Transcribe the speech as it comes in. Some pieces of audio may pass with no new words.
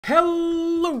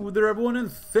Hello there everyone,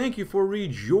 and thank you for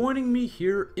rejoining me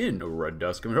here in Red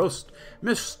Dusk. I'm your host,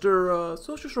 Mr.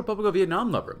 Socialist Republic of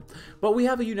Vietnam lover. But we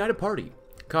have a united party.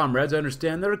 Comrades, I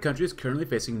understand that our country is currently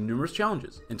facing numerous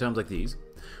challenges. In times like these,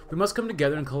 we must come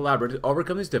together and collaborate to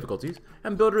overcome these difficulties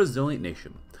and build a resilient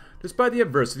nation. Despite the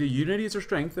adversity, unity is our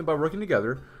strength, and by working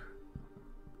together,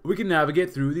 we can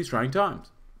navigate through these trying times.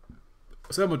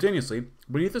 Simultaneously,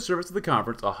 beneath the surface of the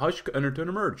conference, a hushed undertone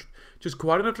emerged, just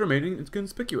quiet enough to remain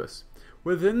inconspicuous.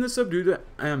 Within the subdued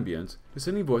ambience,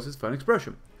 dissenting voices find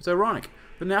expression. It's ironic.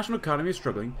 The national economy is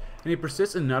struggling, and he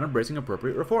persists in not embracing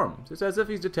appropriate reforms. It's as if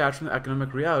he's detached from the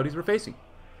economic realities we're facing.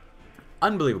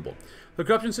 Unbelievable. The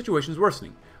corruption situation is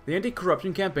worsening. The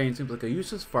anti-corruption campaign seems like a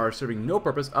useless farce serving no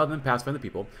purpose other than pacifying the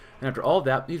people, and after all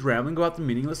that, he's rambling about the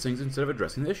meaningless things instead of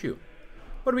addressing the issue.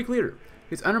 But to be clear,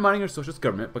 he's undermining our socialist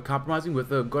government by compromising with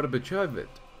the Gorbachev.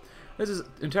 This is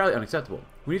entirely unacceptable.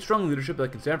 We need strong leadership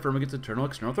that can stand firm against internal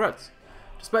and external threats.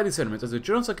 Despite these sentiments, as the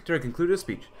General Secretary concluded his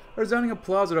speech, a resounding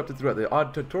applause erupted throughout the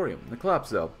auditorium. The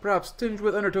collapse, though, perhaps tinged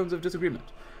with undertones of disagreement,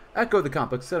 echoed the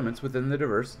complex sentiments within the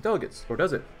diverse delegates. Or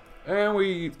does it? And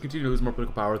we continue to lose more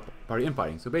political power with party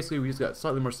infighting. So basically, we just got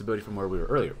slightly more stability from where we were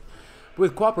earlier. But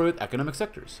with cooperating with economic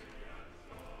sectors.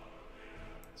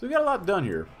 So we got a lot done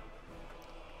here.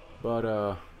 But,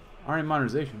 Army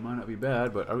modernization might not be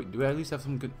bad, but do we at least have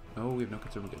some good... Oh, we have no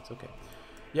consumer goods. Okay.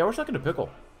 Yeah, we're stuck in a pickle.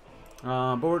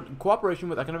 But we're in cooperation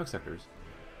with economic sectors.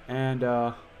 And, you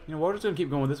know, we're just going to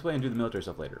keep going this way and do the military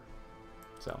stuff later.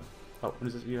 So, oh, when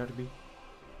does this year have to be?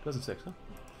 2006, huh?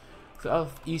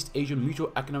 Southeast Asia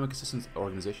Mutual Economic Assistance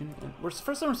Organization. And we're,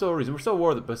 for some reason, we're still at war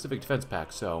with the Pacific Defense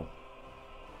Pact, so...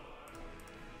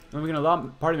 And we can allow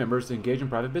party members to engage in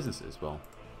private businesses. Well,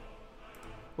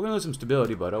 we're going to lose some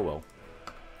stability, but oh well.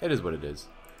 It is what it is.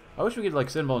 I wish we could, like,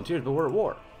 send volunteers, but we're at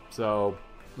war. So,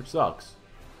 which sucks.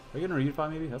 Are you going to reunify,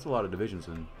 maybe? That's a lot of divisions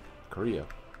in Korea.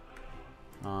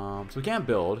 So we can't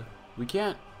build. We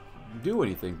can't do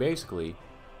anything, basically.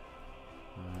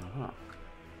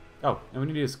 Oh, and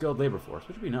we need a skilled labor force,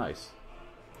 which would be nice.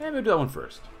 And we'll do that one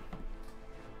first.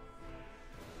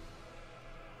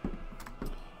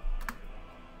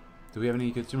 Do we have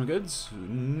any consumer goods?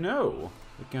 No.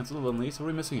 We canceled the loan lease. Are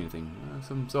we missing anything?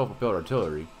 Some self-propelled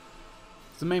artillery.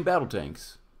 Some main battle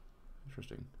tanks.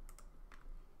 Interesting.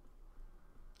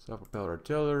 Self-propelled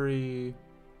artillery.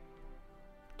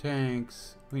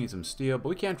 Tanks. We need some steel, but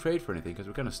we can't trade for anything because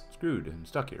we're kind of screwed and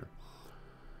stuck here.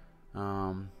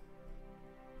 And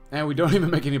we don't even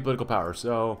make any political power,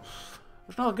 so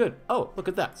it's not good. Oh, look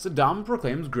at that. Saddam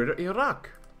proclaims Greater Iraq.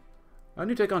 A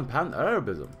new take on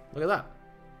pan-Arabism. Look at that.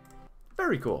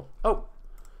 Very cool. Oh,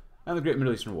 and the Great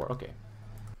Middle Eastern War. Okay.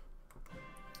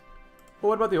 But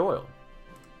what about the oil?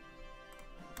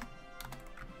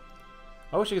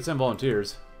 I wish I could send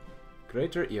volunteers.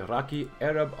 Greater Iraqi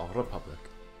Arab Republic.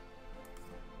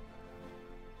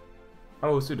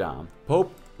 Oh, Sudan.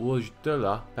 Pope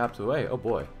Wojtyla passed away. Oh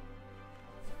boy.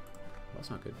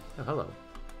 That's not good. Oh, hello.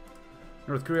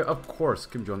 North Korea, of course,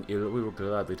 Kim Jong-il. We will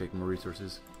gladly take more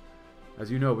resources.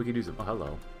 As you know, we could use them. Oh,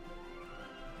 hello.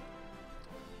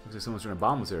 Looks like someone's trying to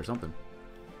bomb us here or something.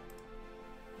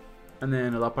 And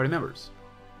then allow party members.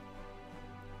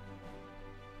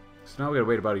 So now we gotta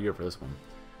wait about a year for this one.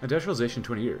 Industrialization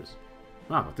 20 years.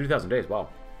 Wow, 3,000 days, wow.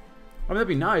 I mean, that'd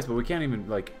be nice, but we can't even,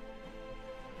 like,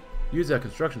 use that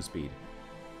construction speed.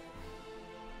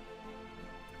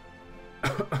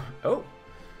 Oh.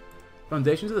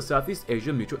 Foundations of the Southeast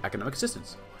Asia Mutual Economic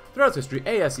Assistance. Throughout its history,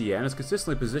 ASEAN has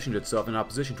consistently positioned itself in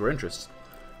opposition to our interests,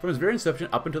 from its very inception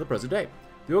up until the present day.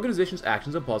 The organization's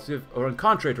actions and policies are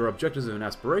contrary to our objectives and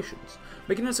aspirations,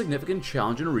 making it a significant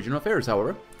challenge in regional affairs.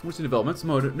 However, recent developments,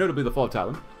 notably the fall of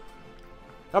Thailand,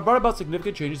 have brought about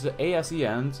significant changes to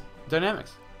ASEAN's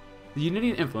dynamics. The unity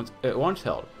and influence it once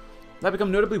held have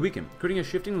become notably weakened, creating a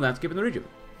shifting landscape in the region.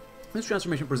 This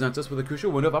transformation presents us with a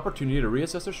crucial window of opportunity to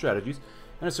reassess our strategies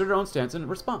and assert our own stance in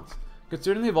response.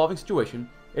 Considering the evolving situation,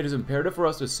 it is imperative for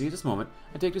us to seize this moment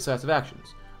and take decisive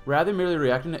actions. Rather than merely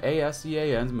reacting to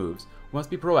ASEAN's moves, we must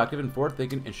be proactive and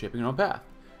forward-thinking in shaping our own path.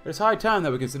 It is high time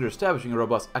that we consider establishing a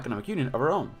robust economic union of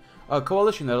our own, a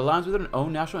coalition that aligns with our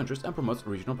own national interests and promotes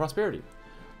regional prosperity.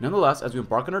 Nonetheless, as we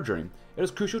embark on our journey, it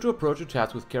is crucial to approach the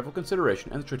task with careful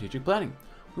consideration and strategic planning.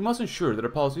 We must ensure that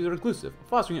our policies are inclusive,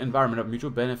 fostering an environment of mutual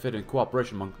benefit and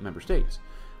cooperation among member states.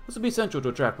 This will be essential to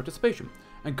attract participation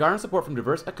and garner support from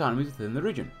diverse economies within the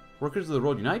region. Workers of the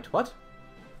world unite? What?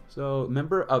 So,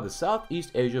 member of the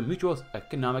Southeast Asia Mutual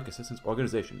Economic Assistance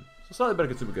Organization. So, slightly better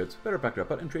consumer goods, better factory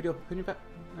output, and trade deal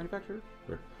manufacturer?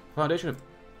 Foundation of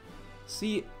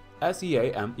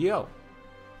CSEAMEO.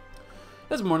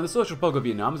 This morning, the Socialist Republic of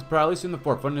Vietnam is proudly in the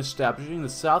forefront in establishing the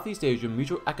Southeast Asia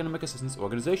Mutual Economic Assistance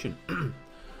Organization.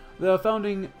 The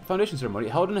foundation ceremony,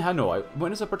 held in Hanoi,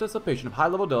 witnessed the participation of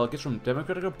high-level delegates from the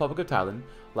Democratic Republic of Thailand,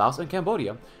 Laos, and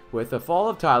Cambodia. With the fall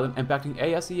of Thailand impacting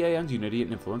ASEAN's unity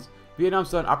and influence, Vietnam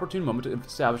saw an opportune moment to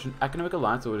establish an economic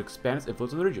alliance that would expand its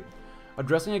influence in the region.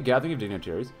 Addressing a gathering of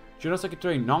dignitaries, General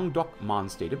Secretary Nong Doc Man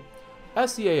stated,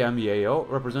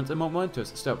 SCAM-EAO represents a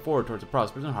momentous step forward towards a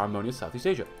prosperous and harmonious Southeast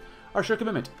Asia. Our shared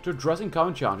commitment to addressing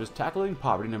common challenges, tackling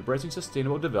poverty, and embracing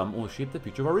sustainable development will shape the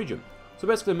future of our region. So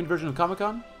basically, a mini version of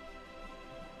Comic-Con.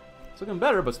 It's looking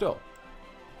better, but still.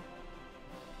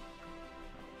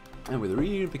 And with the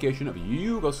reunification of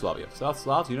Yugoslavia, South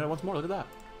Slavs united once more. Look at that.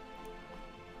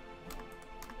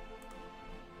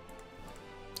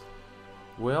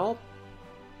 Well,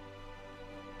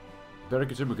 better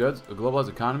consumer goods, a globalized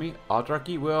economy,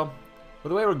 autarky. Well, with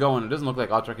the way we're going, it doesn't look like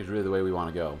autarky is really the way we want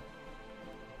to go.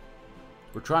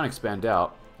 We're trying to expand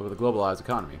out with a globalized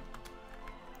economy.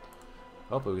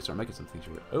 Hopefully we can start making some things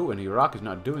here. Oh, and Iraq is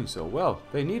not doing so well.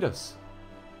 They need us.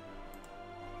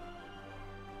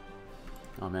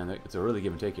 Oh man, it's a really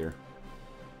give and take here.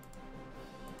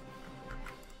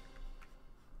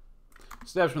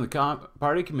 Establishment of the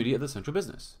Party Committee of the Central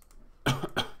Business.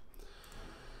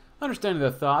 Understanding the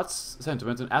thoughts,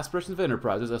 sentiments, and aspirations of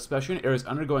enterprises, especially in areas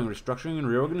undergoing restructuring and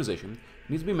reorganization,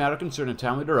 needs to be a matter of concern and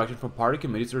timely direction for party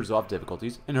committees to resolve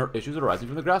difficulties and issues arising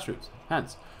from the grassroots.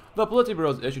 Hence, the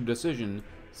Politburo has issued a decision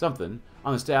on the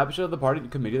establishment of the Party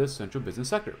Committee of the Central Business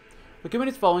Sector. The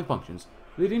committee's following functions: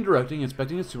 leading, directing,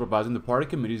 inspecting, and supervising the party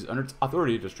committees under its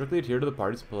authority to strictly adhere to the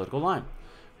party's political line.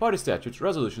 Party statutes,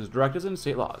 resolutions, directives, and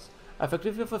state laws.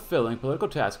 Effectively fulfilling political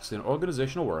tasks in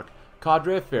organizational work,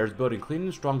 cadre affairs, building clean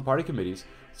and strong party committees,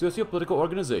 socio-political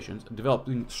organizations,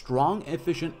 developing strong,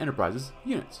 efficient enterprises,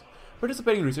 units.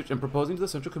 Participating in research and proposing to the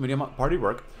Central Committee on Party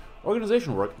work,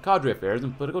 organizational work, cadre affairs,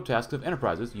 and political tasks of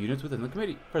enterprises, units within the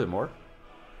committee. Furthermore,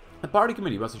 the Party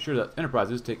Committee must ensure that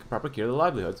enterprises take proper care of the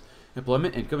livelihoods,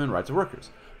 employment, income, and rights of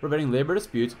workers, preventing labor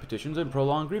disputes, petitions, and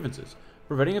prolonged grievances,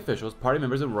 preventing officials, party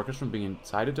members, and workers from being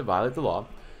incited to violate the law,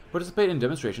 participate in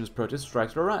demonstrations, protests,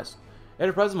 strikes, or arrests.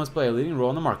 Enterprises must play a leading role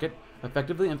in the market,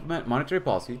 effectively implement monetary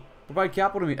policy, provide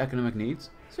capital to meet economic needs,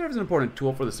 serve as an important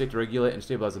tool for the state to regulate and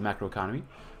stabilize the macroeconomy,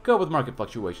 cope with market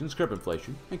fluctuations, curb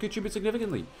inflation, and contribute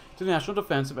significantly to national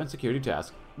defense and security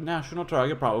tasks, national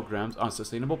target programs on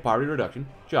sustainable poverty reduction,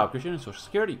 job creation, and social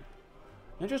security.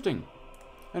 Interesting.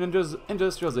 And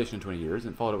industrialization in 20 years,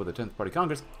 and followed up with the 10th Party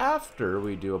Congress after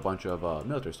we do a bunch of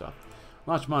military stuff.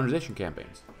 Launch modernization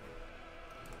campaigns.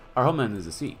 Our homeland is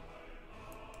the sea.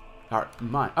 Our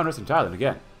mind. Unrest in Thailand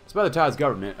again. Despite the Thai's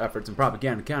government efforts and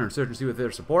propaganda counterinsurgency with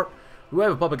their support, the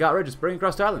wave of public outrage is spreading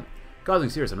across Thailand, causing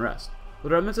serious unrest. The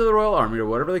remnants of the Royal Army, or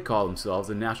whatever they call themselves,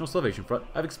 the National Salvation Front,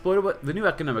 have exploited the new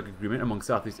economic agreement among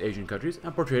Southeast Asian countries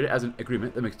and portrayed it as an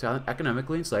agreement that makes Thailand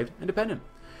economically enslaved and dependent.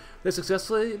 They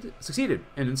successfully succeeded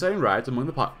in inciting riots among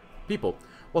the people,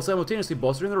 while simultaneously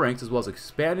bolstering the ranks as well as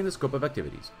expanding the scope of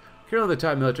activities. Currently, the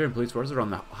Thai military and police forces are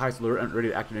on the highest alert and ready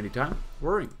to act at any time.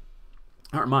 Worrying.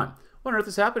 Aren't mine. What on earth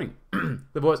is happening?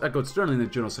 The voice echoed sternly in the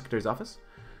General Secretary's office.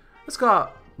 This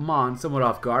caught Mon somewhat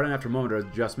off guard, and after a moment of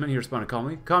adjustment, he responded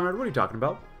calmly, "Comrade, what are you talking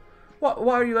about?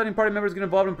 Why are you letting party members get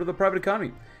involved in the private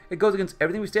economy? It goes against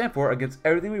everything we stand for, against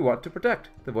everything we want to protect."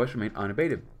 The voice remained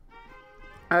unabated.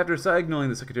 After signaling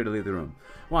the secretary to leave the room,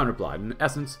 Juan replied, "In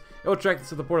essence, it will attract the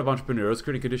support of entrepreneurs,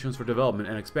 creating conditions for development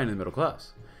and expanding the middle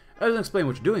class. That doesn't explain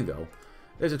what you're doing, though.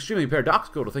 It's extremely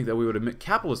paradoxical to think that we would admit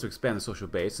capitalists to expand the social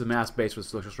base, the mass base for the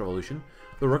socialist revolution.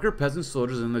 The worker, peasants,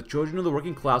 soldiers, and the children of the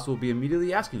working class will be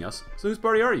immediately asking us, so whose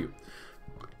party are you?"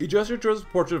 He gestured towards the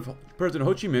portrait of President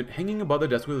Ho Chi Minh hanging above the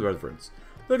desk with reverence.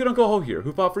 "Look at Uncle Ho here,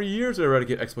 who fought for years to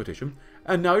eradicate exploitation,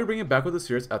 and now you're bringing it back with a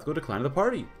serious ethical decline of the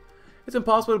party. It's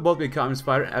impossible to both be a communist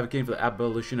fighter and advocating for the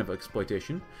abolition of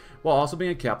exploitation, while also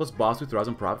being a capitalist boss who thrives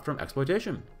on profit from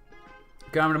exploitation."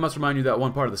 "Comrade, I must remind you that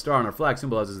one part of the star on our flag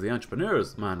symbolizes the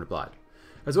entrepreneurs," Man replied.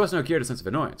 His voice now carried a sense of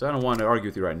annoyance. "I don't want to argue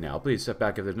with you right now. Please step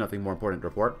back if there's nothing more important to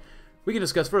report. We can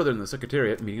discuss further in the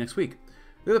Secretariat meeting next week."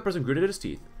 The other person gritted his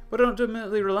teeth, but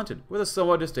ultimately relented. With a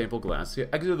somewhat disdainful glance, he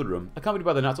exited the room, accompanied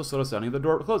by the not-so-subtle sounding of the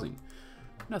door closing.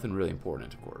 Nothing really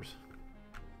important, of course.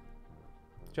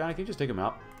 Johnny, can you just take him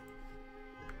out?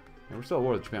 Yeah, we're still at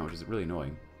war with Japan, which is really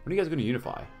annoying. When are you guys going to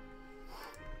unify?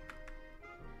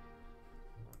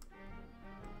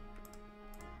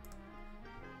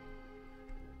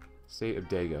 State of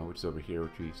Dago, which is over here,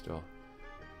 which we still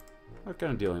are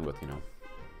kind of dealing with, you know.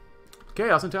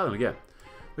 Chaos in Thailand again.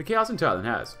 The chaos in Thailand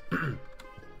has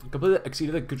completely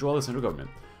exceeded the control of the central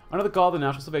government. Under the call of the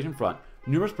National Salvation Front,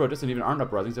 numerous protests and even armed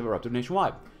uprisings have erupted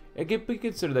nationwide. It can be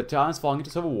considered that Thailand is falling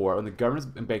into civil war and the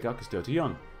government in Bangkok is still too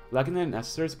young, lacking the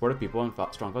necessary support of people and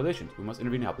strong foundations. We must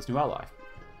intervene to help this new ally.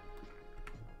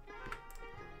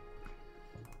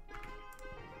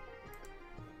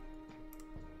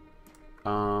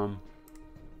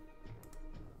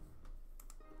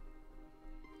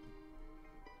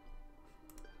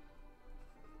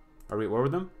 Are we at war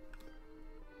with them?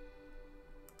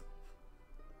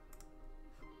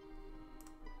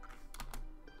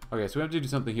 Okay, so we have to do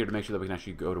something here to make sure that we can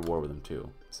actually go to war with them too.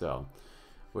 So,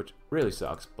 which really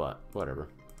sucks, but whatever.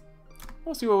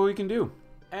 We'll see what we can do.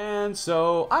 And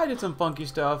so, I did some funky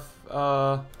stuff.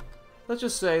 Let's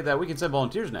just say that we can send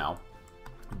volunteers now.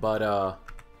 But,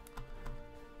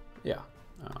 yeah.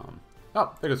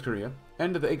 Oh, there goes Korea.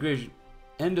 End of the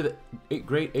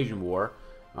Great Asian War.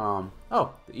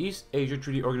 Oh, the East Asia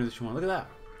Treaty Organization 1. Look at that.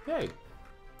 Hey.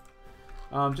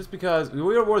 Just because we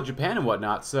were at war with Japan and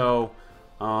whatnot, so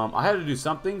I had to do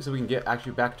something so we can get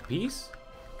actually back to peace.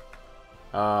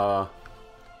 So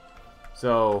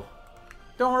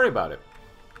don't worry about it.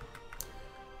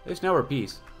 At least now we're at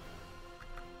peace.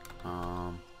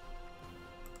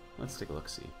 Let's take a look.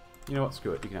 See. You know what?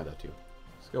 Screw it. You can have that too.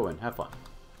 Let's go in. Have fun.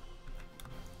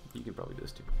 You can probably do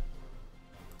this too.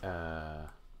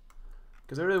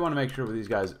 Because I really want to make sure these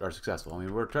guys are successful. I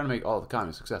mean, we're trying to make all the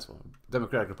communists successful.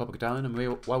 Democratic Republic of Thailand, I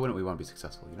mean, why wouldn't we want to be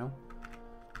successful, you know?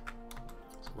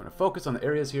 So we're going to focus on the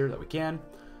areas here that we can.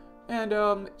 And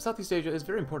Southeast Asia is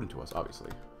very important to us,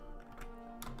 obviously.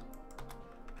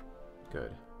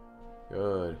 Good.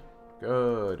 Good.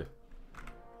 Good.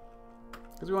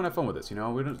 Because we want to have fun with this, you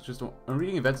know? We don't just... And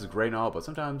reading events is great and all, but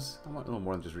sometimes I want a little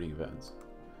more than just reading events.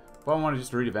 If I wanted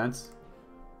just to read events,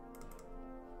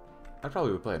 I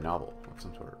probably would play a novel of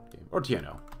some sort of game. Or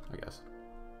TNO, I guess.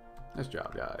 Nice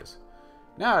job, guys.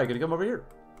 Now I gotta come over here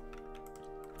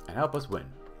and help us win.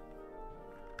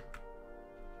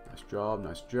 Nice job,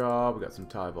 nice job. We got some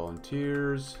Thai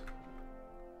volunteers.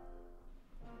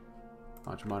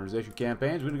 Bunch of modernization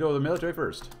campaigns. We're gonna go with the military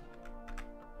first.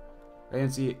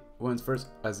 ANC wins first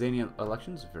Azanian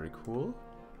elections. Very cool.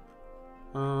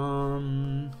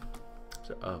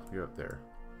 So, oh, you're up there.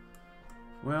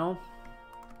 Well,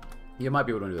 you might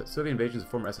be able to do that. Soviet invasions of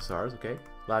former SSRs, okay.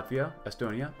 Latvia,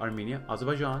 Estonia, Armenia,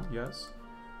 Azerbaijan, yes.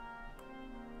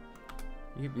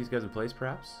 You keep these guys in place,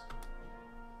 perhaps?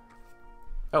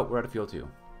 Oh, we're out of fuel too.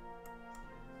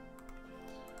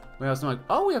 We have some like,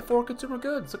 oh, we have 4 consumer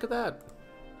goods. Look at that.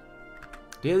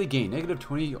 Daily gain, negative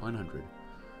 2,100.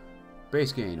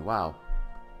 Base gain, wow.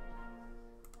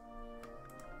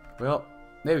 Well,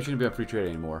 maybe we shouldn't be on free trade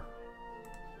anymore.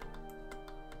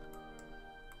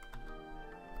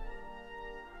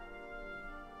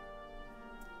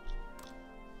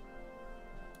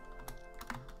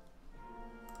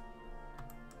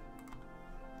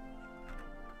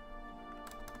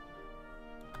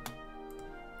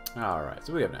 Alright,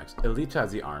 so we have next.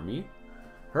 Elitize the army.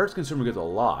 Hurts consumer goods a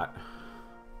lot.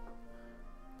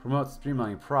 Promotes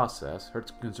streamlining process.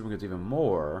 Hurts consumer goods even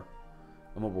more.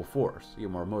 A mobile force. You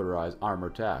get more motorized armor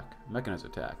attack. Mechanized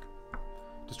attack.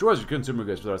 Destroys your consumer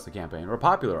goods for the rest of the campaign. Or a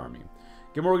popular army.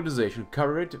 Get more organization.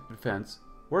 Cover rate defense.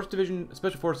 Worst division,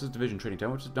 special forces division training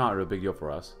time, which is not a real big deal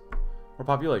for us. More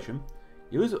population.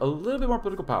 You lose a little bit more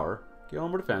political power. Get a little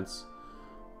more defense.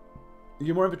 You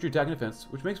get more infantry attack and defense,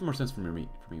 which makes more sense for me.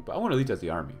 But I want to elite as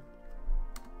the army.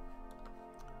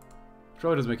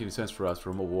 Probably doesn't make any sense for us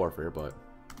for mobile warfare, but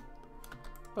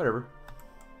whatever.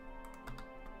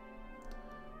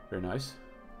 Very nice.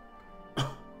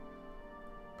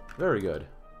 Very good.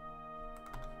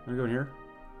 Let me go in here.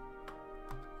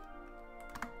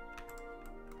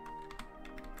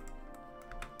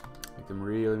 Make them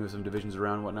really move some divisions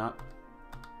around and whatnot.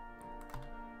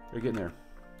 They're getting there.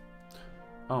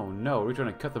 Oh no, are we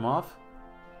trying to cut them off?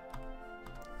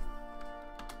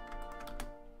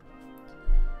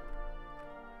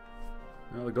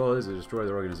 Well, the goal is to destroy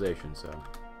their organization, so.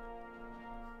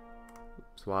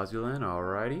 Swaziland,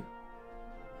 alrighty.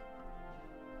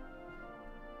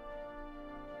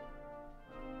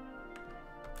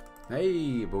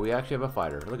 Hey, but we actually have a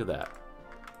fighter. Look at that.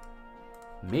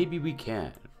 Maybe we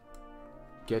can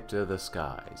get to the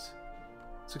skies.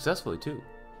 Successfully, too.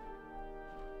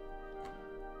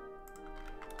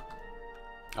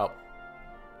 Oh,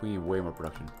 we need way more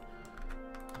production.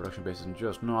 Production base isn't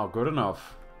just not good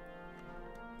enough.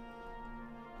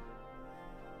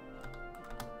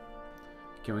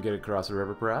 Can we get it across the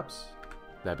river, perhaps?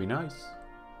 That'd be nice.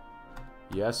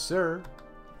 Yes, sir.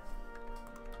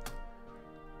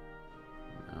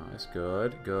 Nice,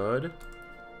 good, good.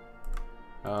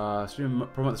 Promote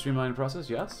the streamlining process,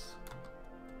 yes.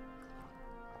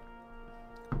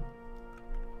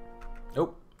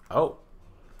 Oh, oh.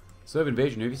 Soviet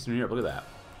invasion of Eastern Europe. Look at that.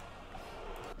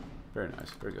 Very nice.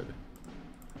 Very good.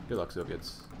 Good luck,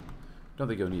 Soviets. Don't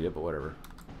think you'll need it, but whatever.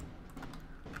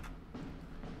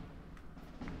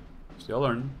 Still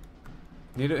learning.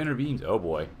 NATO intervenes. Oh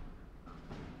boy.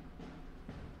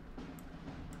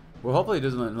 Well, hopefully it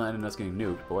doesn't land in us getting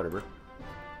nuked, but whatever.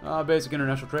 Basic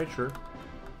international trade, sure.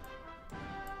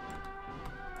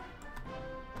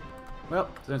 Well,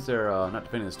 since they're not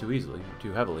defending us too easily, or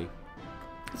too heavily,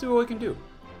 let's see what we can do.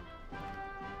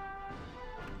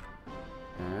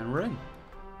 And we're in.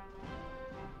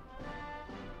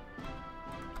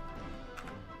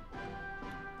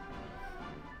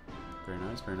 Very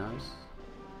nice, very nice.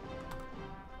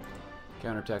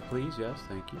 Counterattack, please. Yes,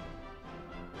 thank you.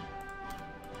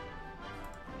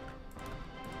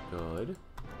 Good.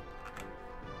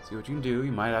 See what you can do.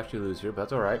 You might actually lose here, but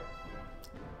that's alright.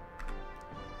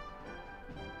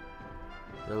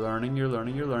 You're learning, you're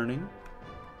learning, you're learning.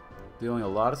 Dealing a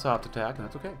lot of soft attack, and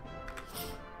that's okay.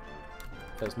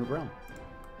 Let's move around.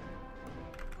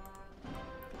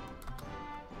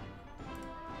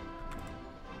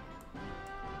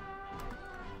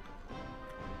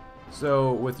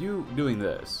 So, with you doing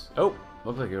this... Oh!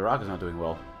 Looks like Iraq is not doing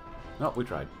well. No, we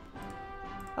tried.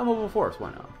 A mobile force,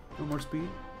 why not? No more speed.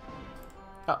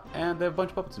 Oh, and they have a bunch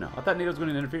of puppets now. I thought NATO was going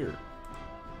to interfere.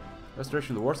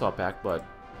 Restoration of the Warsaw Pact, but...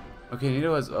 Okay,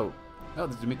 NATO has... Oh,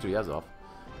 this is Dmitry Yazov.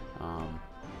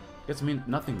 Guess I mean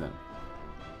nothing then.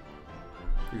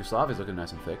 Yugoslavia's looking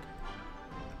nice and thick.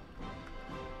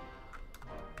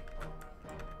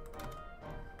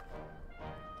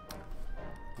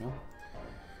 Well,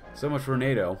 so much for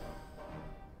NATO.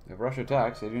 If Russia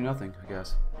attacks, they do nothing, I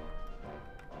guess.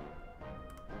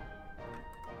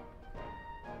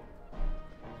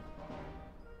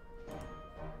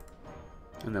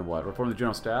 And then what? Reform the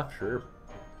general staff? Sure. A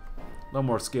little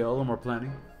more skill, a little more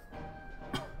planning.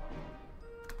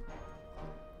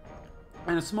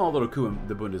 And a small little coup in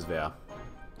the Bundeswehr.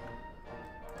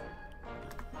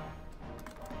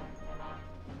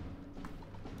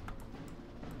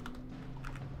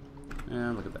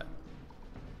 And look at that.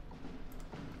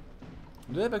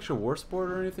 Do they have extra war support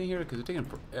or anything here? Because they're taking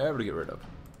forever to get rid of.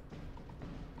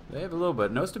 They have a little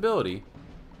bit. No stability.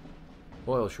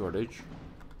 Oil shortage.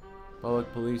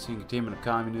 Public policing, containment of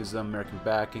communism, American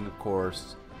backing, of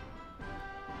course.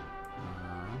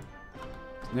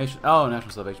 National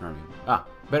Salvation Army.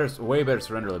 Way better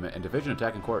surrender limit and division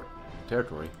attacking court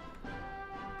territory.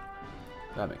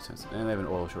 That makes sense. And they have an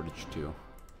oil shortage too.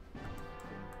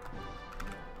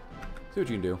 See what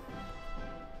you can do.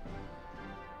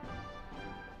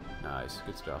 Nice,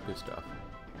 good stuff, good stuff.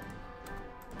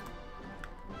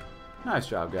 Nice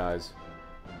job, guys.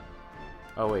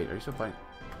 Oh wait, are you still fighting?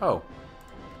 Oh,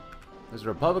 there's the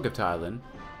Republic of Thailand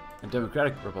and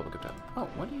Democratic Republic of Thailand. Oh,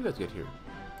 when did you guys get here?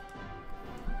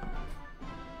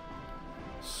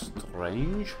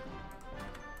 Strange.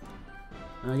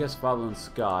 And I guess following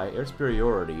sky, air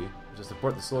superiority to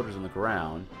support the soldiers on the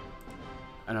ground,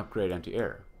 and upgrade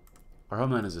anti-air. Our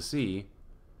homeland is the sea,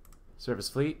 surface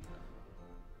fleet,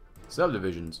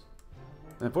 subdivisions,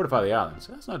 and fortify the islands.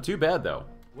 That's not too bad though.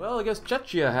 Well, I guess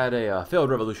Chechnya had a failed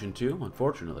revolution too,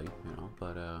 unfortunately, you know,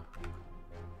 but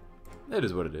it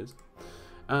is what it is.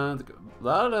 A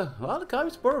lot of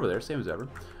communist support over there, same as ever.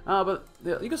 But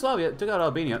Yugoslavia took out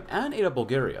Albania and ate up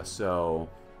Bulgaria, so...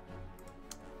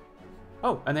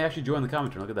 Oh, and they actually joined the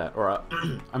Comintern, look at that. Or,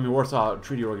 I mean, Warsaw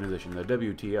Treaty Organization, the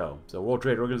WTO. So, World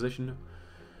Trade Organization.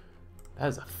 That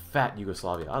is a fat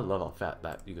Yugoslavia. I love how fat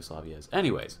that Yugoslavia is.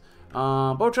 Anyways,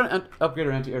 but we're trying to upgrade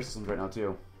our anti-air systems right now,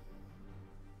 too.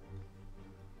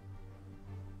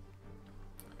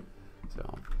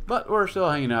 So, but we're still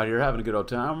hanging out here, having a good old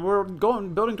time. We're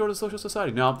building towards a social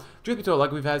society. Now, truth be told,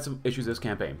 like, we've had some issues this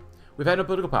campaign. We've had no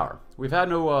political power. We've had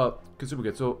no consumer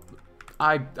goods. So,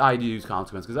 I use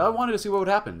consequence because I wanted to see what would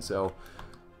happen. So,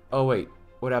 oh wait,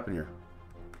 what happened here?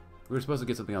 We were supposed to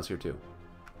get something else here too.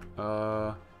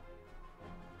 I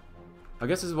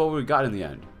guess this is what we got in the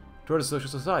end. Towards a social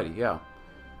society, yeah.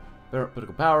 Better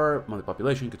political power, monthly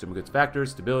population, consumer goods factors,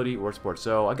 stability, war support.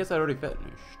 So, I guess that already finished.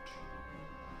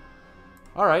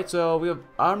 Alright, so we have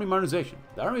army modernization.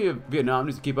 The Army of Vietnam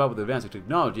needs to keep up with advancing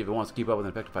technology if it wants to keep up with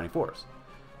an effective fighting force.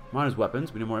 Modernized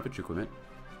weapons, we need more infantry equipment.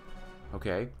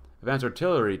 Okay. Advanced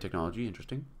artillery technology,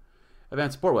 interesting.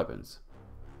 Advanced support weapons.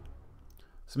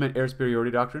 Cement air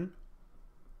superiority doctrine.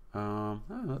 Oh,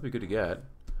 that'd be good to get.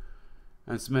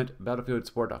 And cement battlefield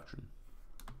support doctrine.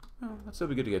 Well, that'd still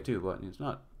be good to get too, but it's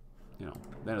not, you know,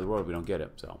 the end of the world if we don't get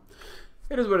it, so.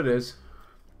 It is what it is.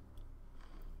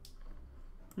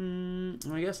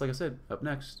 I guess, like I said, up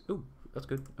next. Ooh, that's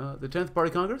good. The 10th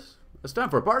Party Congress. It's time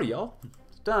for a party, y'all.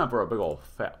 It's time for a big old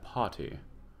fat party.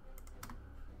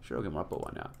 Sure, we'll get more up, but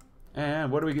why not?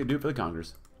 And what do we do for the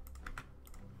Congress?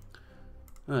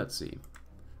 Let's see.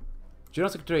 General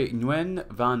Secretary Nguyen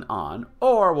Van An,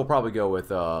 or we'll probably go with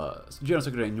General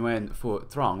Secretary Nguyen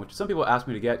Phu Trong, which some people asked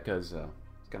me to get because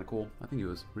it's kind of cool. I think he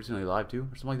was recently alive too,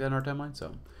 or something like that in our timeline.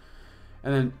 So,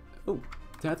 and then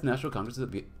 10th National Congress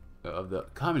of the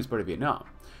Communist Party of Vietnam.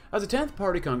 As the 10th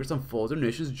Party Congress unfolds, our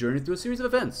nation's journey through a series of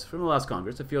events. From the last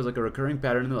Congress, it feels like a recurring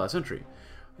pattern in the last century.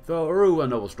 Through a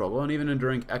noble struggle and even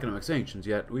enduring economic sanctions,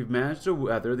 yet we've managed to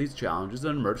weather these challenges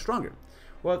and emerge stronger.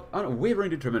 With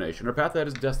unwavering determination, our path that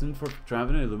is destined for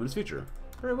triumphant and luminous future.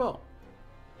 Very well.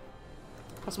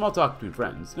 A small talk between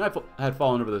friends, and I had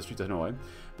fallen over the streets of Hanoi,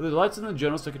 but the lights in the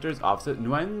General Secretary's office at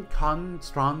Nguyen Can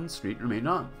Tran Street remained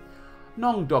on.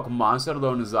 Nong Dok Man sat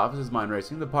alone in his office, his mind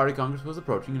racing. The party Congress was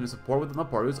approaching, and his support within the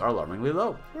party was alarmingly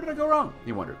low. Where did I go wrong?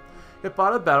 He wondered. He had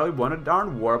fought a battle, he won a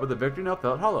darn war, but the victory now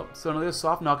felt hollow. Suddenly, a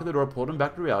soft knock at the door pulled him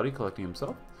back to reality. Collecting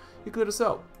himself, he cleared a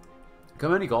cell.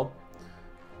 Come in, he called.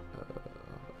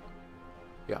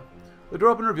 The door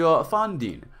opened to reveal Phan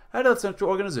Dinh, head of the Central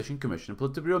Organization Commission,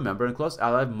 Politburo member, and close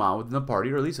ally of Mao within the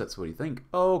party, or at least that's what you think.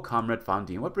 Oh, Comrade Phan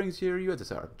Dinh, what brings you at this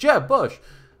hour? Jeb Bush!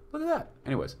 Look at that.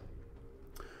 Anyways,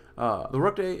 the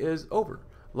workday is over.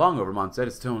 Long over, Mon said,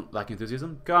 his tone lacking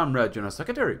enthusiasm. Comrade General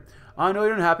Secretary, I know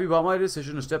you're unhappy about my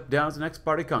decision to step down as the next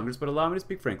party Congress, but allow me to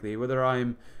speak frankly. Whether I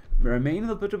remain in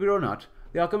the Politburo or not,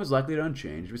 the outcome is likely to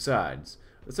unchanged. Besides,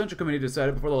 the Central Committee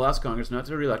decided before the last Congress not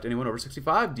to re-elect anyone over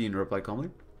 65, Dinh replied calmly.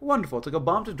 Wonderful, it's like a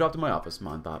bomb to drop in my office,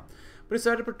 Mon thought. But he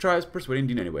decided to try persuading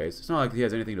Dinh anyways. It's not like he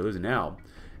has anything to lose now.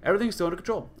 Everything's still under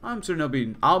control. I'm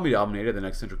certain I'll be nominated at the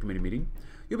next Central Committee meeting.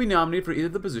 You'll be nominated for either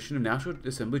the position of National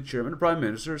Assembly Chairman or Prime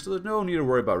Minister, so there's no need to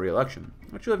worry about re-election.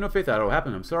 But you'll have no faith that it'll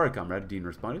happen. I'm sorry, comrade, Dinh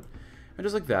responded. And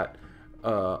just like that,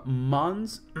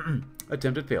 Mon's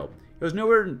attempt had failed. He was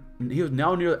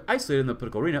now nearly isolated in the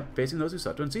political arena, facing those who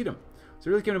sought to unseat him. So he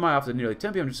really came to my office at nearly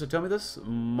 10 p.m. just to tell me this?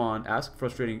 Mon asked,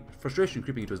 frustration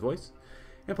creeping into his voice.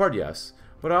 In part, yes.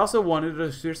 But I also wanted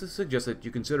to seriously suggest that you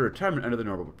consider retirement under the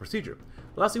normal procedure.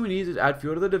 The last thing we need is to add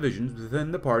fuel to the divisions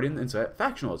within the party and incite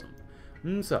factionalism.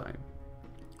 Inside.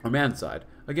 Or man's side.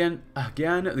 Again,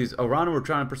 these Orana were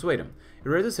trying to persuade him. He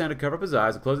raised his hand to cover up his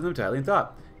eyes and closing them tightly and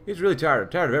thought. He's really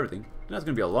tired of everything. Tonight's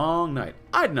going to be a long night.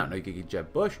 I did not know you could get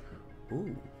Jeb Bush.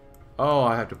 Ooh. Oh,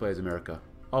 I have to play as America.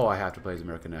 Oh, I have to play as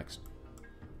America next.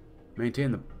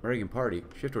 Maintain the Reagan Party.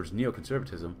 Shift towards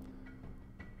neoconservatism.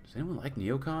 Does anyone like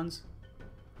neocons?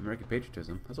 American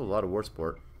patriotism. That's a lot of war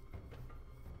sport.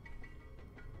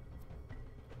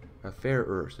 A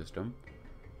fairer system.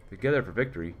 Together for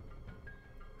victory.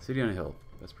 City on a hill.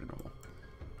 That's pretty normal.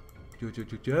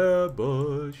 Jeb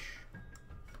Bush.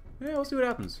 Yeah, we'll see what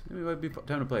happens. Maybe it might be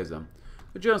time to play as them.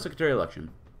 The General Secretary election.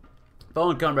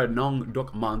 Following Comrade Nong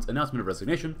Dok Man's announcement of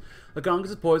resignation, the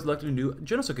Congress is poised to elect a new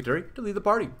General Secretary to lead the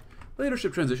party. The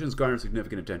leadership transitions garnered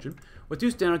significant attention, with two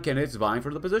standout candidates vying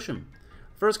for the position.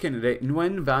 First candidate,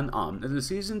 Nguyen Van An, is a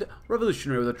seasoned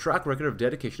revolutionary with a track record of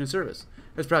dedication and service.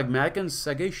 His pragmatic and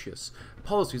sagacious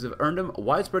policies have earned him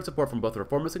widespread support from both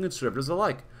reformists and conservatives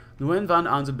alike. Nguyen Van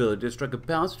An's ability to strike a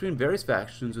balance between various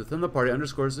factions within the party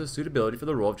underscores his suitability for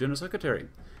the role of General Secretary.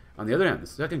 On the other hand, the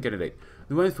second candidate,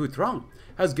 Nguyen Phu Trong,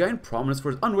 has gained prominence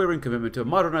for his unwavering commitment to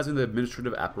modernizing the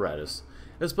administrative apparatus.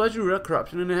 His pledge to root out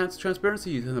corruption and enhance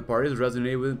transparency within the party has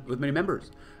resonated with many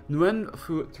members. Nguyen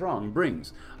Phu Trong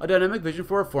brings a dynamic vision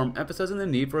for reform, emphasizing the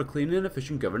need for a clean and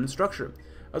efficient governance structure.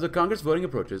 As the Congress voting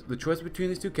approaches, the choice between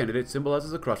these two candidates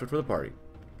symbolizes a crossroad for the party.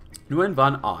 Nguyen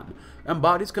Van An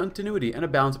embodies continuity and a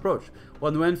balanced approach,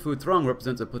 while Nguyen Phu Trong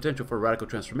represents a potential for radical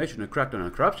transformation and crackdown on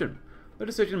corruption. The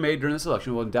decision made during this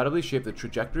election will undoubtedly shape the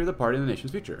trajectory of the party and the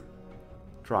nation's future.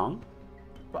 Trong?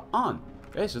 But An.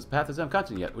 Okay, so this path isn't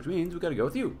content yet, which means we gotta go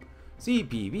with you.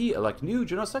 CPV elect new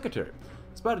General Secretary.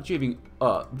 Despite achieving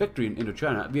victory in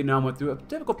Indochina, Vietnam went through a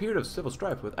difficult period of civil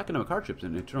strife with economic hardships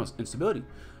and internal instability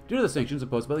due to the sanctions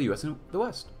imposed by the U.S. and the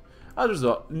West. As a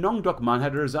result, Nong Dok Man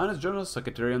had to resign as General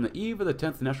Secretary on the eve of the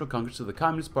 10th National Congress of the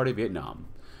Communist Party of Vietnam.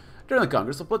 During the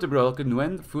Congress, the Politburo elected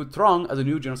Nguyen Phu Trong as a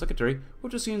new General Secretary,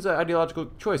 which was seen as an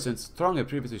ideological choice since Trong had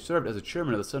previously served as the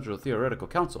chairman of the Central Theoretical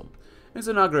Council. In his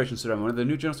inauguration ceremony, the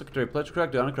new General Secretary pledged to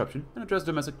crack down on corruption and address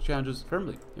domestic challenges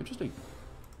firmly. Interesting.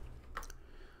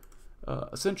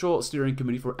 A Central Steering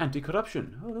Committee for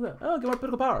Anti-Corruption. Oh, look at that. Oh, get more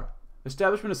political power.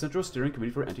 Establishment of Central Steering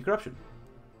Committee for Anti-Corruption.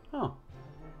 Oh.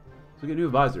 So we get new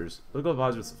advisors. Political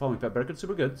advisors following Fat Bear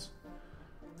Consumer Goods.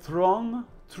 Truong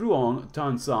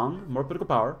Tan Sang, more political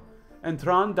power. And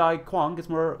Tran Dai Quang gets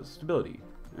more stability.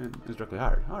 And is directly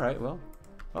hired. Alright, well.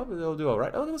 Hopefully they'll do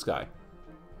alright. Oh, look at this guy.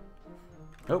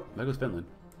 Oh, there goes Finland.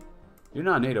 You're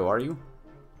not NATO, are you?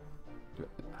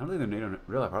 I don't think they're NATO in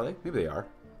real life, are they? Maybe they are.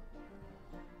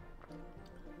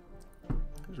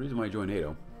 the reason why you joined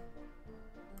NATO.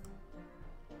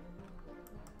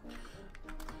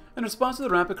 In response to the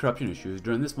rampant corruption issues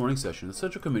during this morning's session, the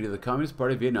Central Committee of the Communist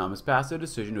Party of Vietnam has passed a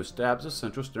decision to establish a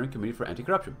Central Steering Committee for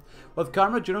Anti-Corruption, with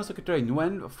Comrade General Secretary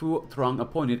Nguyen Phu Trong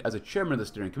appointed as a chairman of the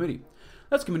steering committee.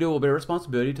 This committee will bear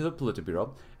responsibility to the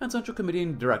Politburo and Central Committee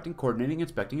in directing, coordinating,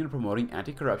 inspecting, and promoting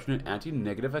anti-corruption and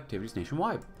anti-negative activities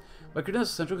nationwide. By creating the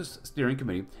Central Steering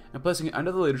Committee and placing it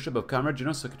under the leadership of Comrade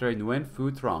General Secretary Nguyen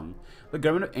Phu Trong, the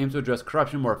government aims to address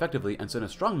corruption more effectively and send a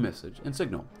strong message and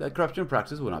signal that corruption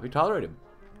practices will not be tolerated.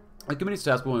 The committee's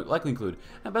tasks will likely include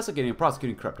investigating and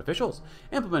prosecuting corrupt officials,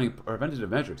 implementing preventative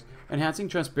measures, enhancing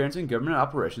transparency in government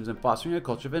operations, and fostering a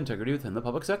culture of integrity within the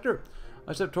public sector.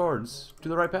 A step towards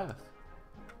the right path.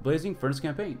 Blazing Furnace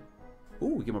Campaign.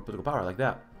 Ooh, we get more political power. I like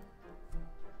that.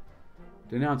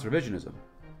 Denounce revisionism.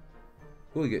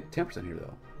 Ooh, we get 10% here,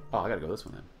 though. Oh, I gotta go this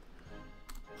one then.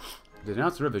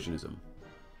 Denounce revisionism.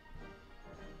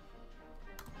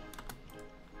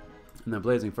 And the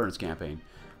Blazing Furnace Campaign.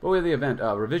 But we have the event,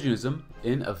 revisionism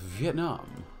in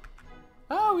Vietnam.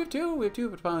 Oh, we have two. We have two,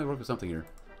 but finally work with something here.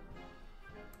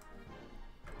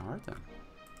 Alright then.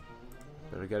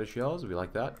 Better get his shells. We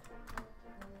like that.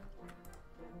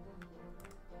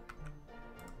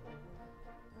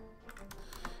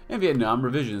 In Vietnam,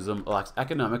 revisionism lacks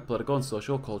economic, political, and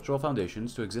social cultural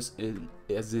foundations to exist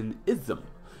as an ism.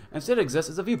 Instead, it exists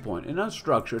as a viewpoint, an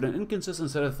unstructured and inconsistent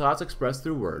set of thoughts expressed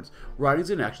through words, writings,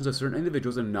 and actions of certain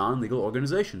individuals and non-legal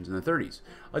organizations in the 30s.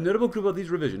 A notable group of these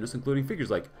revisionists, including figures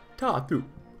like Ta Thu,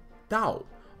 Tao,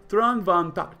 Tran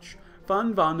Van Tach,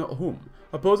 Phan Van Hum,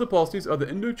 oppose the policies of the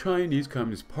Indo-Chinese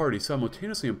Communist Party,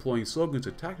 simultaneously employing slogans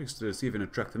and tactics to deceive and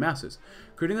attract the masses,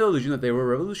 creating the illusion that they were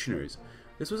revolutionaries.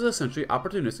 This was essentially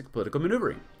opportunistic political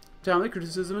maneuvering. Timely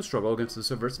criticism and struggle against the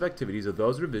subversive activities of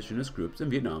those revisionist groups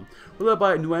in Vietnam were led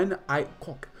by Nguyen Ai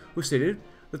Quoc, who stated,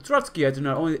 "The Trotskyites are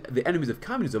not only the enemies of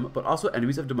communism, but also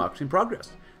enemies of democracy and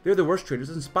progress. They are the worst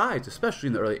traitors and spies, especially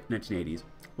in the early 1980s.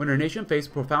 When our nation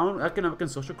faced profound economic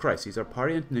and social crises, our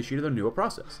party initiated a renewal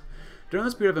process. During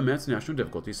this period of immense national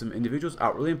difficulty, some individuals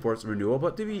outwardly enforced renewal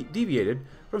but deviated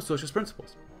from socialist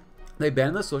principles. They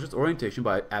abandoned the socialist orientation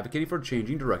by advocating for a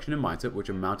changing direction and mindset, which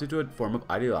amounted to a form of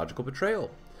ideological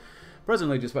betrayal.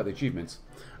 Presently, despite the achievements,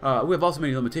 we have also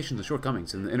many limitations and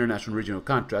shortcomings in the international and regional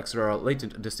contracts that are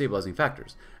latent destabilizing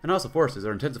factors, and also forces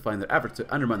are intensifying their efforts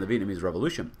to undermine the Vietnamese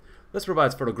revolution. This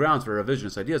provides fertile grounds for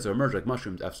revisionist ideas to emerge like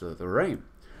mushrooms after the rain.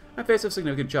 In face of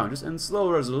significant challenges and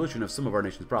slow resolution of some of our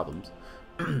nation's problems,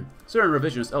 certain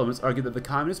revisionist elements argue that the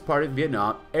Communist Party of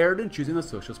Vietnam erred in choosing the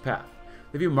socialist path.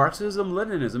 They view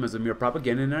Marxism-Leninism as a mere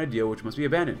propaganda and an ideal which must be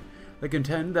abandoned. They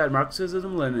contend that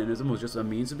Marxism-Leninism was just a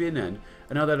means to be an end,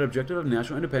 and now that the objective of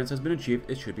national independence has been achieved,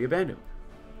 it should be abandoned.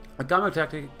 A common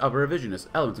tactic of revisionist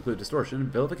elements include distortion,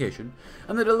 vilification,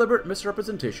 and the deliberate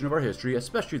misrepresentation of our history,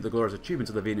 especially the glorious achievements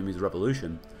of the Vietnamese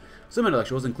Revolution. Some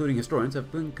intellectuals, including historians,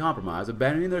 have been compromised,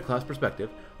 abandoning their class perspective,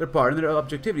 their part, and their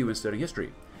objectivity when studying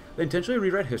history. They intentionally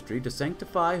rewrite history to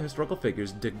sanctify historical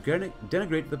figures,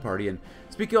 denigrate the party, and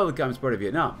speak ill of the Communist Party of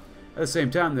Vietnam. At the same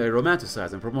time, they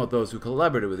romanticize and promote those who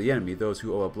collaborated with the enemy, those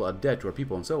who owe a blood debt to our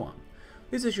people, and so on.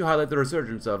 These issues highlight the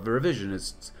resurgence of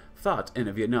revisionist thought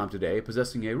in Vietnam today,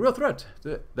 possessing a real threat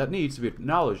that needs to be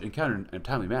acknowledged and countered in a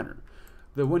timely manner.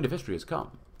 The wind of history has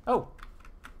come. Oh,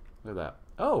 look at that.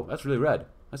 Oh, that's really red.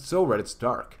 That's so red it's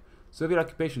dark. Soviet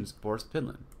occupation force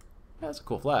Finland. Yeah, that's a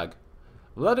cool flag.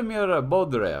 Vladimir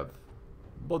Bodarev.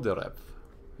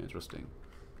 Interesting.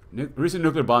 Recent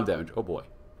nuclear bomb damage. Oh boy.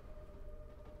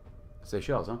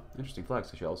 Seychelles, huh? Interesting flag,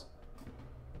 Seychelles.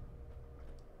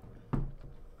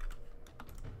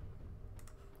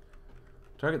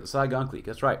 Target the Saigon clique.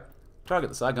 That's right. Target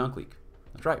the Saigon clique.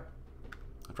 That's right.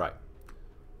 That's right.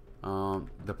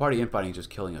 The party infighting is just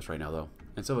killing us right now, though.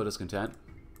 And civil discontent.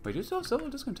 Wait, do you still have civil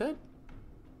discontent?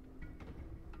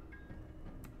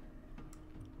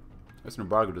 Western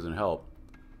embargo doesn't help.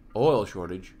 Oil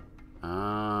shortage.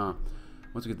 Once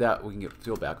we get that, we can get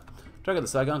fuel back. Target the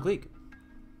Saigon clique.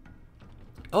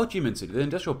 Ho Chi Minh City, the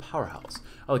industrial powerhouse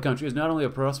of the country, is not only a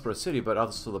prosperous city, but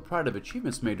also the pride of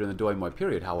achievements made during the Doi Moi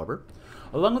period, however.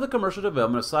 Along with the commercial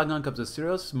development of Saigon comes a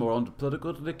serious moral and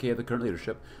political decay of the current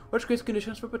leadership, which creates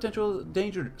conditions for potential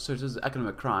danger such as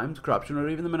economic crimes, corruption, or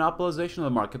even the monopolization of the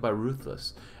market by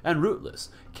ruthless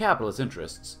capitalist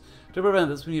interests. To prevent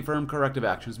this, we need firm corrective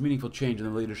actions, meaningful change in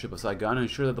the leadership of Saigon, and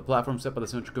ensure that the platforms set by the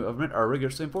central government are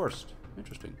rigorously enforced.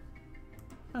 Interesting.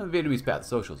 And the Vietnamese path to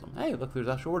socialism. Hey, look, there's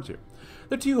actual words here.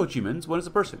 There are two Ho Chi Minhs, one is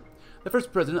a person. The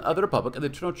first president of the Republic and the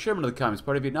eternal chairman of the Communist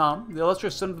Party of Vietnam, the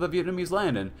illustrious son of the Vietnamese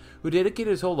land, and who dedicated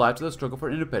his whole life to the struggle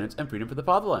for independence and freedom for the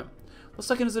fatherland. The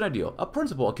second is an ideal, a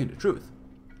principle akin to truth.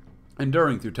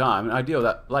 enduring through time, an ideal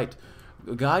that light,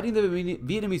 guiding the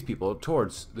Vietnamese people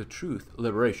towards the truth,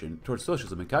 liberation, towards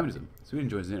socialism and communism. Sweden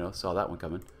joins NATO, saw that one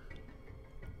coming.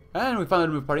 And we finally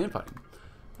remove party infighting.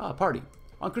 Party.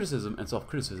 On criticism and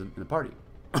self-criticism in the party.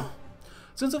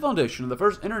 Since the foundation of the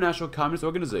first international communist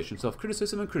organization,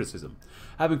 self-criticism and criticism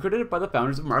have been credited by the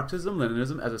founders of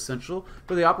Marxism-Leninism as essential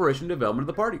for the operation and development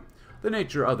of the party, the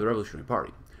nature of the Revolutionary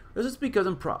Party. This is because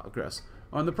in progress,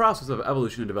 on the process of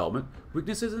evolution and development,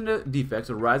 weaknesses and defects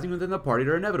arising within the party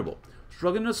are inevitable.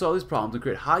 Struggling to solve these problems and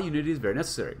create high unity is very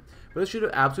necessary, but this should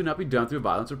absolutely not be done through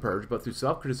violence or purge, but through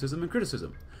self-criticism and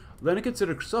criticism. Lenin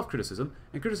considered self-criticism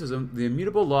and criticism the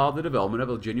immutable law of the development of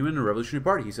a genuine and revolutionary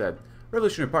party. He said,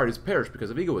 "Revolutionary parties perish because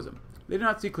of egoism. They did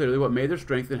not see clearly what made their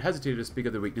strength and hesitated to speak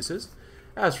of their weaknesses.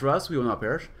 As for us, we will not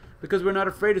perish, because we are not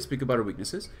afraid to speak about our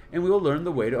weaknesses, and we will learn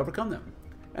the way to overcome them.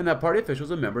 And that party officials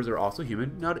and members are also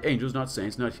human, not angels, not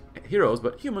saints, not heroes,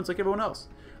 but humans like everyone else.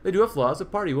 They do have flaws, the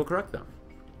party will correct them."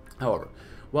 However,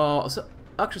 while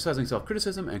exercising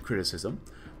self-criticism and criticism,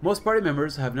 most party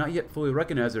members have not yet fully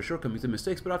recognized their shortcomings and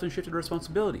mistakes, but often shifted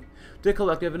responsibility to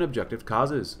collective and objective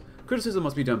causes. Criticism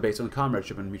must be done based on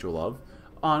comradeship and mutual love.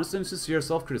 Honest and sincere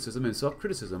self-criticism and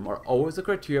self-criticism are always the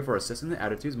criteria for assessing the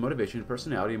attitudes, motivation,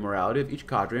 personality, and morality of each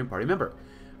cadre and party member.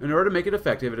 In order to make it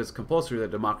effective, it is compulsory that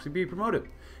democracy be promoted.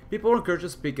 People are encouraged to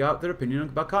speak out their opinion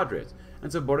about cadres,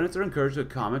 and subordinates are encouraged to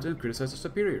comment and criticize their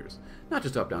superiors, not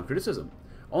just top-down criticism.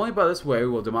 Only by this way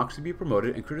will democracy be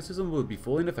promoted and criticism will be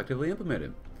fully and effectively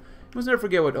implemented. We must never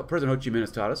forget what President Ho Chi Minh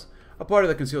has taught us. A party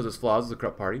that conceals its flaws is a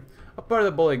corrupt party. A party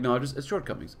that boldly acknowledges its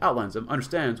shortcomings, outlines them,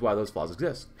 understands why those flaws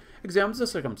exist, examines the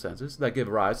circumstances that give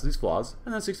rise to these flaws,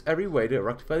 and then seeks every way to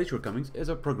rectify these shortcomings is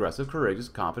a progressive, courageous,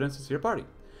 confident, sincere party,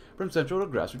 from central to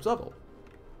grassroots level.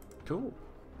 Cool.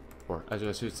 Or, as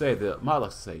I should say, the mod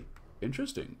likes to say,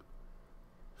 interesting.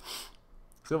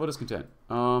 Civil discontent.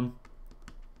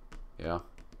 Yeah.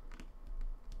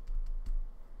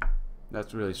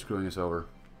 That's really screwing us over.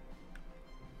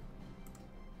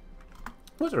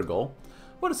 What's our goal?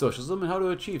 What is socialism and how to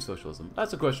achieve socialism?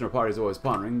 That's a question our party is always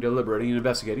pondering, deliberating, and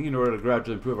investigating in order to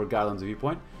gradually improve our guidelines of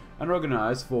viewpoint and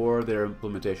organize for their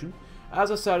implementation as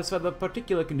to satisfy the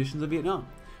particular conditions of Vietnam.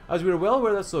 As we are well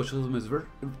aware that socialism is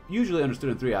usually understood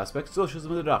in three aspects: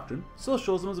 socialism as a doctrine,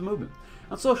 socialism as a movement,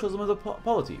 and socialism as a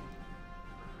polity.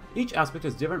 Each aspect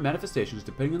has different manifestations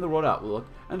depending on the world outlook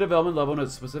and development level in a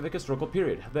specific historical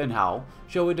period. Then how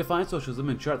shall we define socialism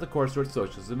and chart the course towards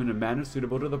socialism in a manner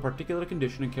suitable to the particular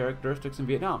condition and characteristics in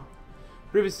Vietnam?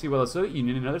 Previously, while the Soviet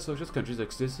Union and other socialist countries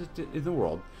existed in the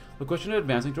world, the question of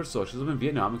advancing towards socialism in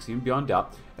Vietnam seemed beyond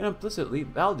doubt and implicitly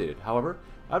validated. However,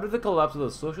 after the collapse of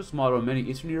the socialist model in many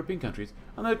Eastern European countries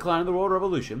and the decline of the World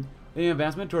Revolution, the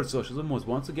advancement towards socialism was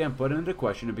once again put into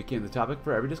question and became the topic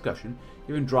for every discussion,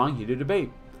 even drawing heated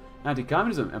debate.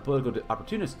 Anti-communism and political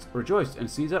opportunists rejoiced and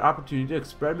seized that opportunity to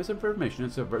spread misinformation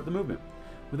and subvert the movement.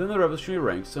 Within the revolutionary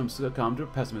ranks, some succumbed to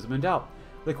pessimism and doubt.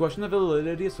 They questioned the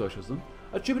validity of socialism,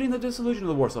 attributing the dissolution of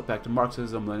the Warsaw Pact to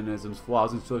Marxism-Leninism's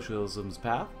flaws in socialism's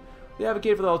path. They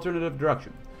advocated for the alternative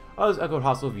direction. Others echoed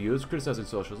hostile views, criticizing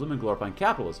socialism and glorifying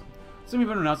capitalism. Some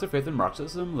even renounced their faith in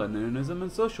Marxism, Leninism,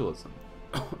 and socialism.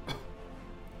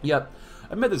 Yet,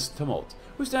 amid this tumult,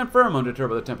 we stand firm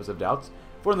undeterred by the tempest of doubts.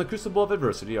 For in the crucible of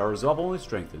adversity, our resolve only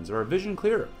strengthens, our vision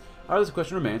clearer. However, this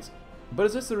question remains, but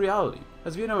is this the reality?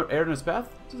 Has Vietnam erred in its path?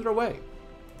 Is it our way?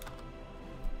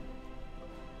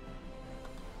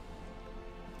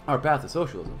 Our path is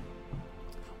socialism.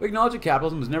 We acknowledge that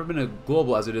capitalism has never been as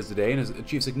global as it is today and has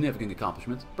achieved significant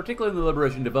accomplishments, particularly in the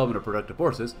liberation and development of productive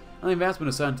forces and the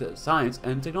advancement of science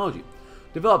and technology.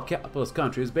 Developed capitalist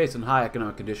countries, based on high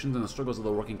economic conditions and the struggles of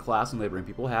the working class and laboring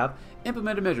people, have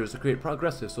implemented measures to create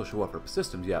progressive social welfare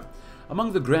systems. Yet,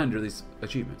 among the grandeur of these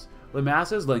achievements, the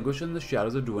masses languish in the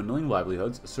shadows of dwindling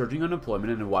livelihoods, surging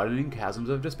unemployment, and widening chasms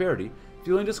of disparity,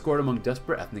 fueling discord among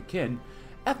desperate ethnic kin.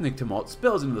 Ethnic tumult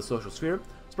spills into the social sphere,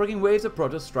 sparking waves of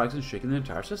protest, strikes, and shaking the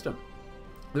entire system.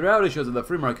 The reality shows that the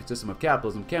free market system of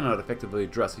capitalism cannot effectively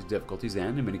address these difficulties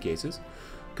and, in many cases,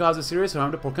 causes serious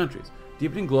harm to poor countries,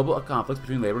 deepening global conflicts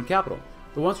between labor and capital.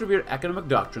 The once revered economic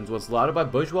doctrines, once lauded by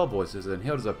bourgeois voices and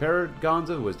hailed as paragons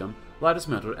of wisdom, lie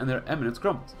dismantled and their eminence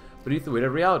crumbles beneath the weight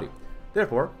of reality.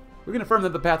 Therefore, we can affirm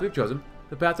that the path we've chosen,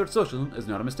 the path towards socialism, is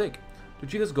not a mistake. To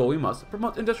achieve this goal, we must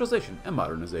promote industrialization and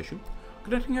modernization,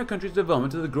 connecting our country's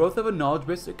development to the growth of a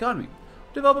knowledge-based economy,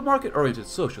 develop a market-oriented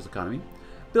socialist economy,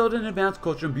 build an advanced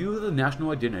culture imbued with a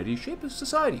national identity, shape a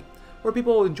society where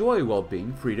people enjoy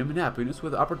well-being, freedom, and happiness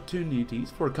with opportunities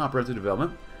for comprehensive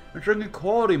development, ensuring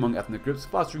equality among ethnic groups,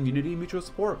 fostering unity and mutual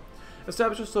support,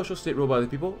 establish a social state ruled by the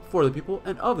people, for the people,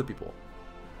 and of the people.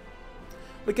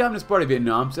 The Communist Party of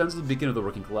Vietnam stands as the beacon of the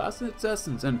working class, and its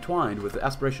essence entwined with the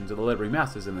aspirations of the laboring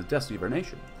masses and the destiny of our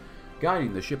nation.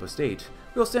 Guiding the ship of state,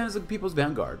 we will stand as the people's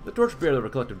vanguard, the torchbearer of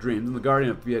our collective dreams, and the guardian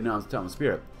of Vietnam's timeless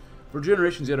spirit. For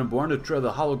generations yet unborn to tread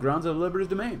the hollow grounds of liberty's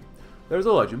domain. There is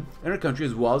a legend, in our country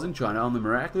as well as in China, on the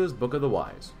miraculous Book of the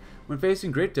Wise. When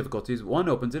facing great difficulties, one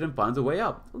opens it and finds a way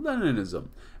out. Leninism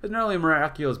is not only a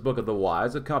miraculous Book of the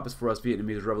Wise, a compass for us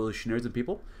Vietnamese revolutionaries and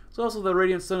people, it's also the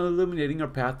radiant sun illuminating our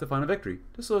path to final victory,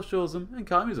 to socialism and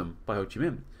communism by Ho Chi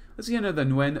Minh. That's the end of the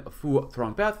Nguyen Phu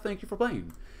Trong Path. Thank you for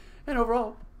playing. And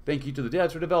overall, thank you to the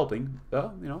devs for developing,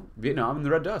 Vietnam and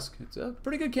the Red Dusk. It's a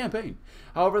pretty good campaign.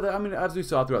 However, as we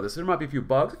saw throughout this, there might be a few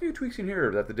bugs, a few tweaks in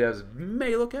here that the devs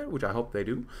may look at, which I hope they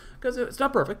do, because it's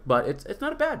not perfect, but it's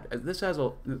not bad. This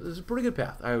is a pretty good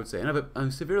path, I would say, and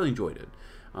I've severely enjoyed it.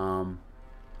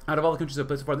 Out of all the countries I've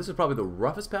played so far, this is probably the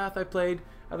roughest path I've played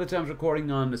at the time of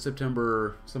recording on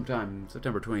September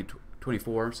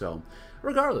 2024. So,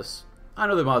 regardless, I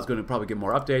know the mod's going to probably get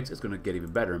more updates. It's going to get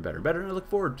even better and better and better, and I look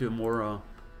forward to more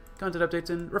content updates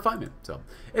and refinement. So,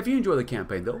 if you enjoy the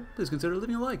campaign, though, please consider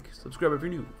leaving a like, subscribe if you're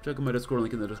new, check out my Discord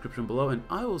link in the description below, and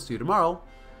I will see you tomorrow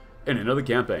in another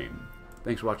campaign.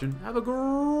 Thanks for watching. Have a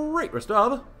great rest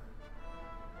of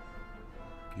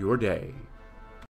your day.